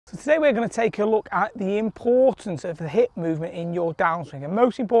So today we're going to take a look at the importance of the hip movement in your downswing, and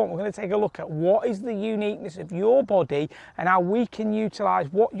most important, we're going to take a look at what is the uniqueness of your body and how we can utilise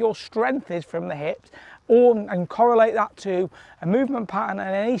what your strength is from the hips and correlate that to a movement pattern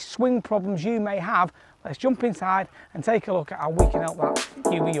and any swing problems you may have. Let's jump inside and take a look at how we can help that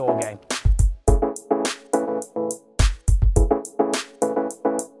you with your game.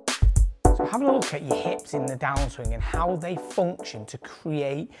 Having a look at your hips in the downswing and how they function to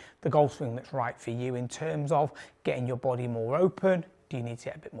create the golf swing that's right for you in terms of getting your body more open. Do you need to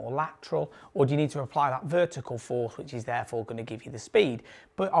get a bit more lateral, or do you need to apply that vertical force, which is therefore going to give you the speed?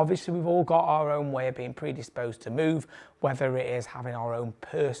 But obviously we've all got our own way of being predisposed to move, whether it is having our own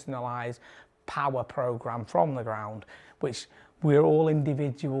personalised power program from the ground, which we're all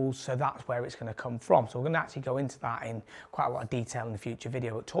individuals, so that's where it's going to come from. So we're going to actually go into that in quite a lot of detail in the future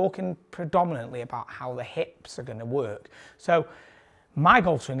video, but talking predominantly about how the hips are going to work. So my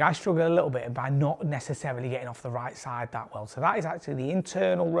golf swing, I struggle a little bit by not necessarily getting off the right side that well. So that is actually the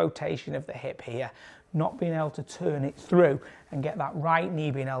internal rotation of the hip here, not being able to turn it through and get that right knee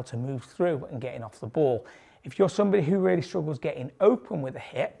being able to move through and getting off the ball. If you're somebody who really struggles getting open with the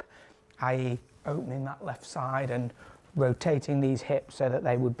hip, i.e. opening that left side and rotating these hips so that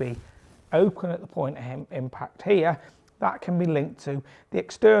they would be open at the point of impact here, that can be linked to the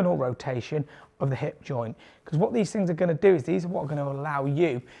external rotation of the hip joint. Because what these things are going to do is these are what are going to allow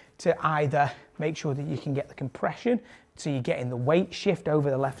you to either make sure that you can get the compression, so you're getting the weight shift over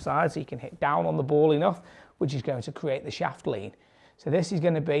the left side so you can hit down on the ball enough, which is going to create the shaft lean. So this is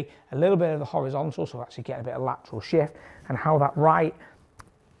going to be a little bit of the horizontal, so actually get a bit of lateral shift, and how that right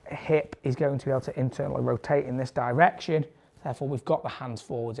hip is going to be able to internally rotate in this direction. Therefore we've got the hands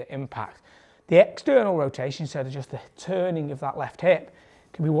forwards at impact. The external rotation, so just the turning of that left hip,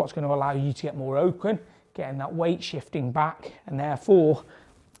 can be what's going to allow you to get more open, getting that weight shifting back, and therefore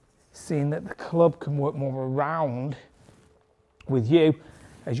seeing that the club can work more around with you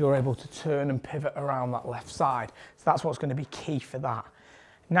as you're able to turn and pivot around that left side. So that's what's going to be key for that.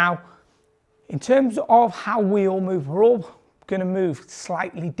 Now, in terms of how we all move, we're all going to move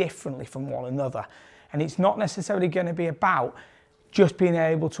slightly differently from one another, and it's not necessarily going to be about just being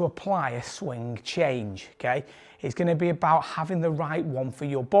able to apply a swing change. Okay, it's going to be about having the right one for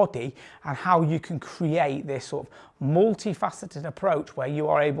your body and how you can create this sort of multifaceted approach where you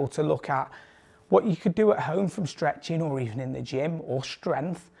are able to look at what you could do at home from stretching or even in the gym or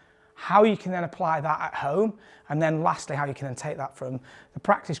strength, how you can then apply that at home, and then lastly how you can then take that from the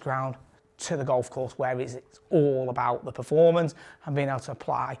practice ground to the golf course, where it's all about the performance and being able to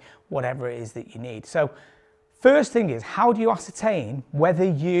apply whatever it is that you need. So first thing is, how do you ascertain whether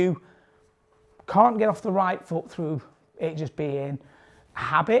you can't get off the right foot through it just being a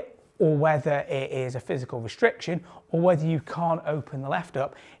habit, or whether it is a physical restriction, or whether you can't open the left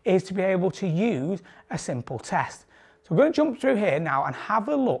up, is to be able to use a simple test. So we're going to jump through here now and have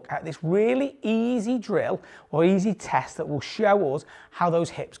a look at this really easy drill or easy test that will show us how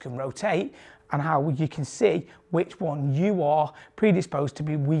those hips can rotate and how you can see which one you are predisposed to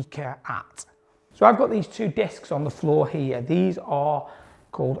be weaker at. So I've got these two discs on the floor here. These are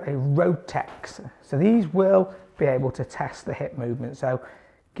called a Rotex. So these will be able to test the hip movement. So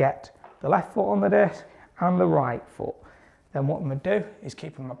get the left foot on the disc and the right foot. Then what I'm going to do is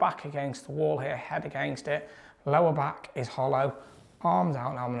keeping my back against the wall here, head against it. Lower back is hollow, arms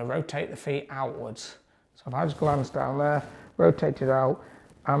out. Now I'm going to rotate the feet outwards. So if I just glance down there, rotate it out,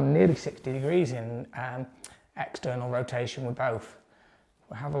 I'm nearly 60 degrees in external rotation with both.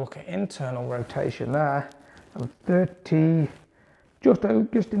 We'll have a look at internal rotation there. I'm 30, just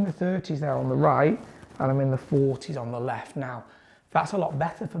in the 30s there on the right, and I'm in the 40s on the left. Now, that's a lot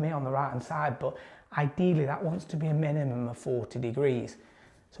better for me on the right hand side, but ideally that wants to be a minimum of 40 degrees.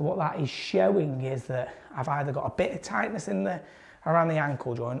 So what that is showing is that I've either got a bit of tightness in around the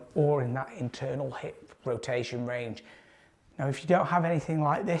ankle joint or in that internal hip rotation range. Now, if you don't have anything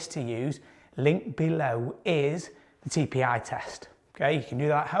like this to use, link below is the TPI test. Okay, you can do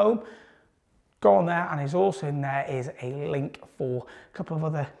that at home. Go on there, and it's also in there is a link for a couple of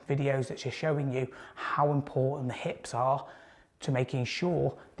other videos that's just showing you how important the hips are to making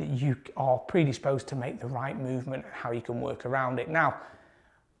sure that you are predisposed to make the right movement and how you can work around it. Now,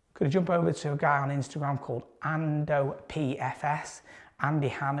 going to jump over to a guy on Instagram called AndoPFS, Andy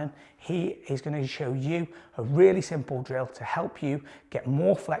Hannon. He is going to show you a really simple drill to help you get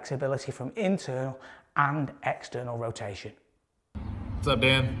more flexibility from internal and external rotation. What's up,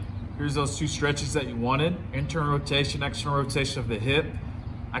 Dan? Here's those two stretches that you wanted: internal rotation, external rotation of the hip.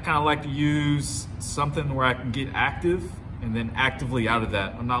 I kind of like to use something where I can get active and then actively out of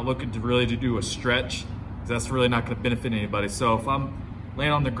that. I'm not looking to really do a stretch, because that's really not going to benefit anybody. So if I'm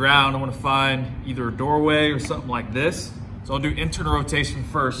laying on the ground, I want to find either a doorway or something like this. So I'll do internal rotation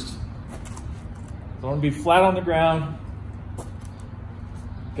first. So I want to be flat on the ground.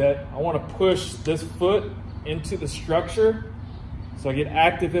 Okay, I want to push this foot into the structure so I get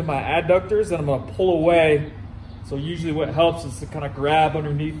active in my adductors, and I'm going to pull away. So usually what helps is to kind of grab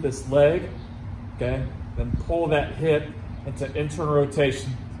underneath this leg, okay, then pull that hip into internal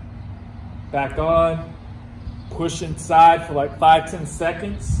rotation. Back on, push inside for like 5-10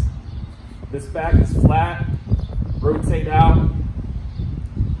 seconds. This back is flat, rotate out,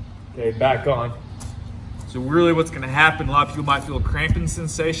 okay, back on. So really what's gonna happen, a lot of people might feel a cramping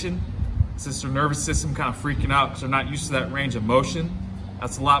sensation since their nervous system kind of freaking out because they're not used to that range of motion.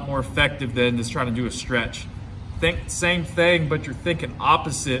 That's a lot more effective than just trying to do a stretch. Think same thing, but you're thinking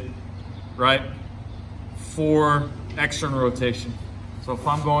opposite, right, for external rotation. So if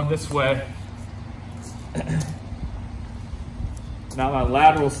I'm going this way, now my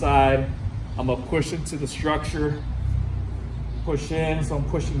lateral side, I'm gonna push into the structure, push in, so I'm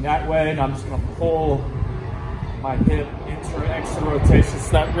pushing that way, and I'm just gonna pull my hip into an external rotation.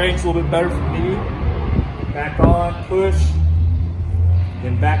 So that range a little bit better for me. Back on, push,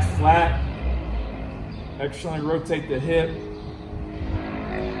 then back flat, externally rotate the hip,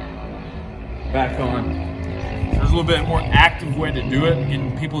 back on. There's a little bit more active way to do it.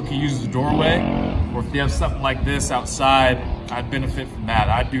 Again, people can use the doorway, or if you have something like this outside, I'd benefit from that.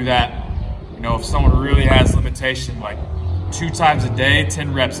 I'd do that, you know, if someone really has limitation, like 2 times a day,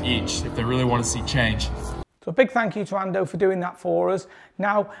 10 reps each, if they really want to see change. So a big thank you to Ando for doing that for us.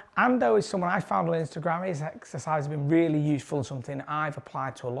 Now, Ando is someone I found on Instagram. His exercise has been really useful and something I've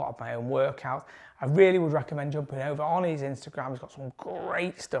applied to a lot of my own workouts. I really would recommend jumping over on his Instagram. He's got some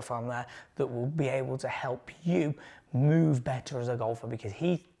great stuff on there that will be able to help you move better as a golfer, because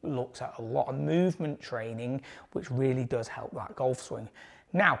he looks at a lot of movement training, which really does help that golf swing.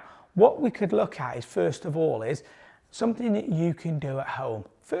 Now, what we could look at is, first of all, is something that you can do at home.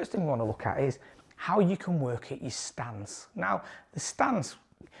 First thing we want to look at is how you can work at your stance. Now, the stance,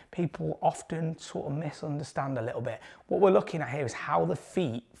 people often sort of misunderstand a little bit. What we're looking at here is how the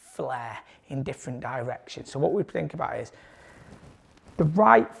feet flare in different directions. So what we think about is the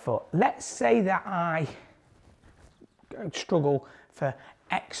right foot. Let's say that I struggle for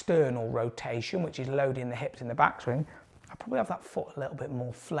external rotation, which is loading the hips in the backswing. I probably have that foot a little bit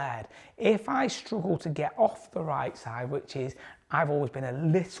more flared. If I struggle to get off the right side, which is, I've always been a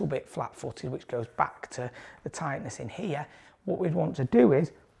little bit flat-footed, which goes back to the tightness in here, what we'd want to do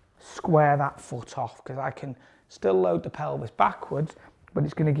is square that foot off, because I can still load the pelvis backwards, but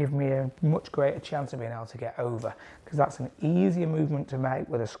it's going to give me a much greater chance of being able to get over, because that's an easier movement to make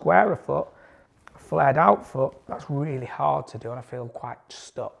with a squarer foot. A flared out foot, that's really hard to do, and I feel quite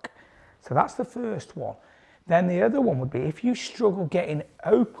stuck. So that's the first one. Then the other one would be, if you struggle getting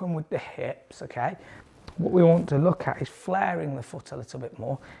open with the hips, okay, what we want to look at is flaring the foot a little bit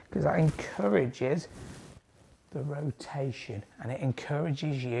more, because that encourages the rotation and it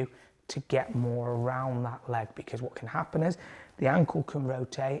encourages you to get more around that leg, because what can happen is the ankle can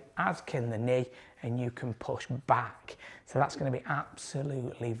rotate, as can the knee, and you can push back. So that's going to be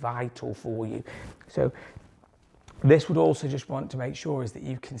absolutely vital for you. So this would also just want to make sure is that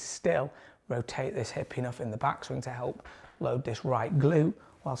you can still rotate this hip enough in the backswing to help load this right glute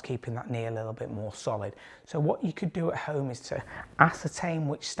whilst keeping that knee a little bit more solid. So what you could do at home is to ascertain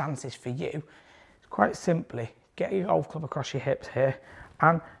which stance is for you. Quite simply, get your golf club across your hips here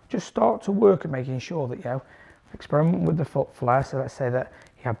and just start to work at making sure that, you know, experiment with the foot flare. So let's say that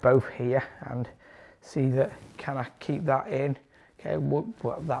you have both here and see that, can I keep that in? Okay,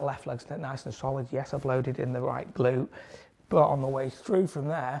 that left leg's nice and solid. Yes, I've loaded in the right glute, but on the way through from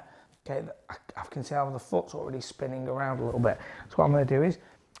there, okay, I can see how the foot's already spinning around a little bit. So what I'm going to do is,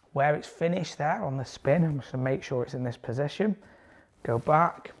 where it's finished there on the spin, I'm just going to make sure it's in this position, go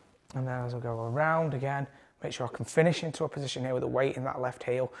back, and then as I go around again, make sure I can finish into a position here with the weight in that left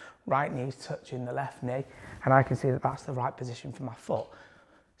heel, right knee's touching the left knee, and I can see that that's the right position for my foot.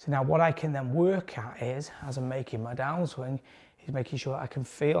 So now what I can then work at is, as I'm making my downswing, is making sure that I can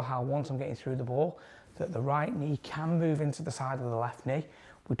feel how, once I'm getting through the ball, that the right knee can move into the side of the left knee.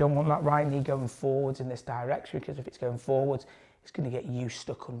 We don't want that right knee going forwards in this direction, because if it's going forwards, it's going to get you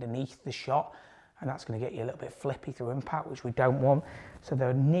stuck underneath the shot, and that's going to get you a little bit flippy through impact, which we don't want. So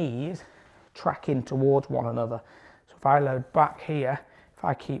the knees tracking towards one another. So if I load back here, if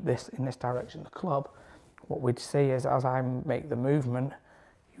I keep this in this direction, the club, what we'd see is, as I make the movement,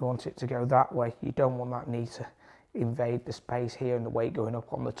 you want it to go that way. You don't want that knee to invade the space here and the weight going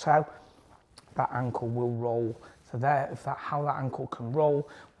up on the toe. That ankle will roll. So there, how that ankle can roll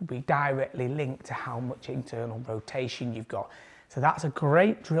will be directly linked to how much internal rotation you've got. So that's a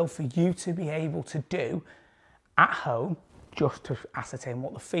great drill for you to be able to do at home, just to ascertain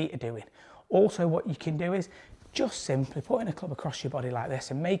what the feet are doing. Also, what you can do is just simply putting a club across your body like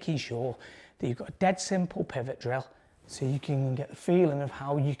this and making sure that you've got a dead simple pivot drill, so you can get the feeling of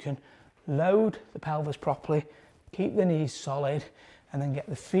how you can load the pelvis properly, keep the knees solid, and then get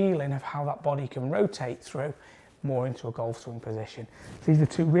the feeling of how that body can rotate through more into a golf swing position. These are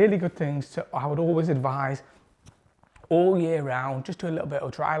two really good things I would always advise all year round. Just do a little bit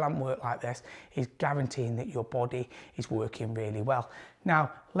of dry land work like this is guaranteeing that your body is working really well. Now,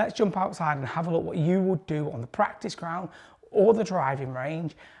 let's jump outside and have a look what you would do on the practice ground or the driving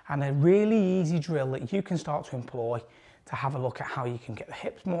range, and a really easy drill that you can start to employ to have a look at how you can get the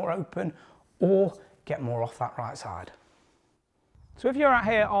hips more open or get more off that right side. So if you're out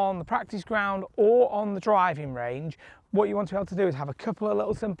here on the practice ground or on the driving range, what you want to be able to do is have a couple of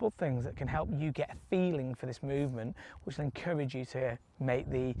little simple things that can help you get a feeling for this movement, which will encourage you to make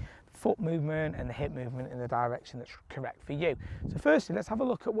the foot movement and the hip movement in the direction that's correct for you. So firstly, let's have a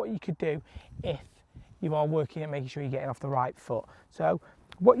look at what you could do if you are working at making sure you're getting off the right foot. So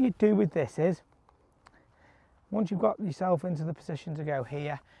what you do with this is, once you've got yourself into the position to go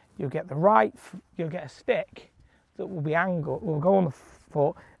here, you'll get a stick that will be angled, will go on the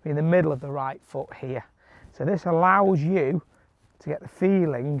foot, be in the middle of the right foot here. So this allows you to get the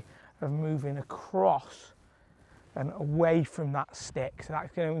feeling of moving across and away from that stick. So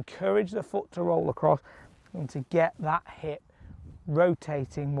that's going to encourage the foot to roll across and to get that hip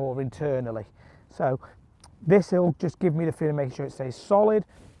rotating more internally. So this will just give me the feeling, making sure it stays solid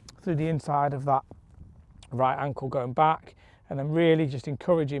through the inside of that right ankle going back, and then really just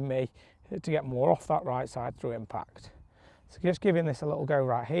encouraging me to get more off that right side through impact. So just giving this a little go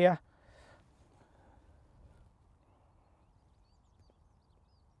right here.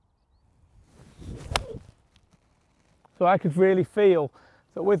 So I could really feel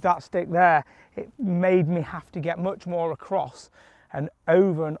that with that stick there, it made me have to get much more across and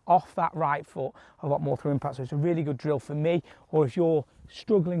over and off that right foot a lot more through impact. So it's a really good drill for me, or if you're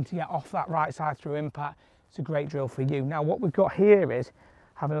struggling to get off that right side through impact, it's a great drill for you. Now what we've got here is,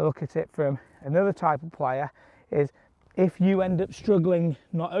 having a look at it from another type of player, is if you end up struggling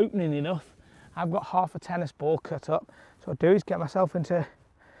not opening enough, I've got half a tennis ball cut up. So what I do is get myself into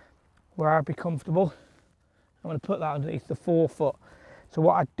where I'd be comfortable. I'm going to put that underneath the forefoot. So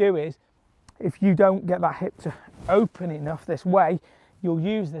what I do is, if you don't get that hip to open enough this way, you'll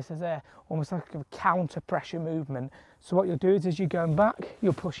use this as almost like a counter pressure movement. So what you'll do is, as you're going back,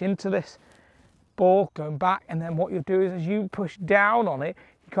 you'll push into this ball going back, and then what you'll do is, as you push down on it,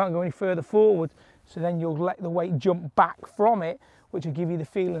 you can't go any further forward, so then you'll let the weight jump back from it, which will give you the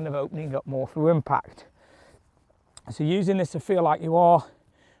feeling of opening up more through impact. So using this to feel like you are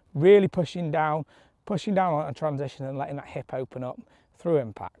really pushing down on a transition and letting that hip open up through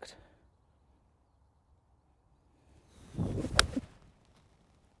impact.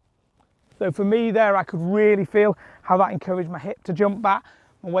 So for me there, I could really feel how that encouraged my hip to jump back.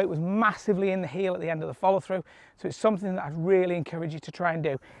 My weight was massively in the heel at the end of the follow through, so it's something that I'd really encourage you to try and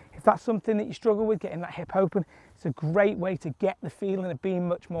do. If that's something that you struggle with, getting that hip open, it's a great way to get the feeling of being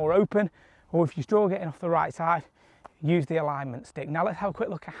much more open. Or if you struggle getting off the right side, use the alignment stick. Now let's have a quick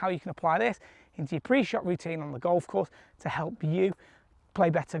look at how you can apply this into your pre-shot routine on the golf course to help you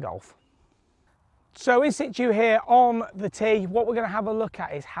play better golf. So in situ here on the tee, what we're going to have a look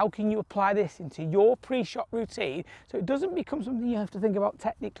at is how can you apply this into your pre-shot routine so it doesn't become something you have to think about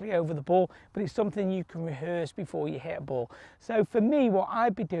technically over the ball, but it's something you can rehearse before you hit a ball. So for me, what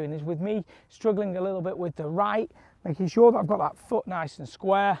I'd be doing is, with me struggling a little bit with the right, making sure that I've got that foot nice and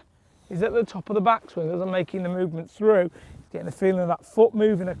square, is at the top of the backswing as I'm making the movement through, getting the feeling of that foot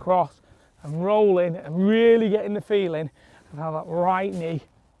moving across and rolling, and really getting the feeling of how that right knee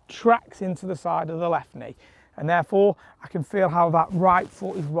tracks into the side of the left knee, and therefore I can feel how that right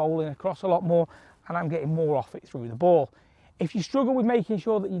foot is rolling across a lot more, and I'm getting more off it through the ball. If you struggle with making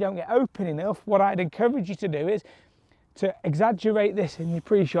sure that you don't get open enough, what I'd encourage you to do is to exaggerate this in your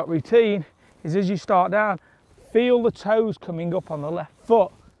pre-shot routine, is as you start down, feel the toes coming up on the left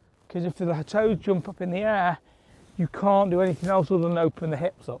foot, because if the toes jump up in the air, you can't do anything else other than open the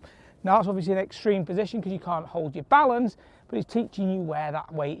hips up. Now that's obviously an extreme position because you can't hold your balance, but it's teaching you where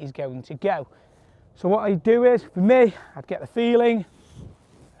that weight is going to go. So what I do is, for me, I'd get the feeling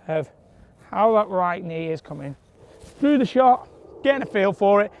of how that right knee is coming through the shot, getting a feel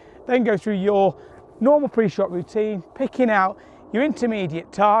for it, then go through your normal pre-shot routine, picking out your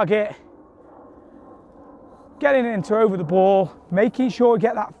intermediate target, getting into over the ball, making sure I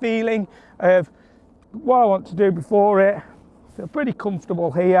get that feeling of what I want to do before it. Feel pretty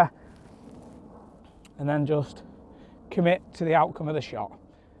comfortable here, and then just commit to the outcome of the shot.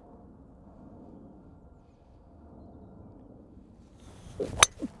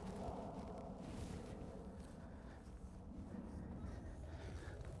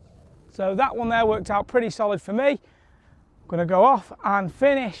 So that one there worked out pretty solid for me. I'm going to go off and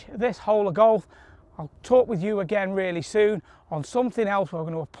finish this hole of golf. I'll talk with you again really soon on something else where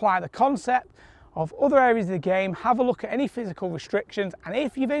we're going to apply the concept of other areas of the game, have a look at any physical restrictions, and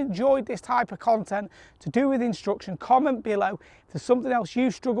if you've enjoyed this type of content to do with instruction, comment below. If there's something else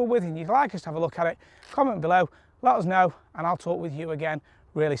you struggle with and you'd like us to have a look at it, comment below, let us know, and I'll talk with you again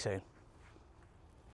really soon.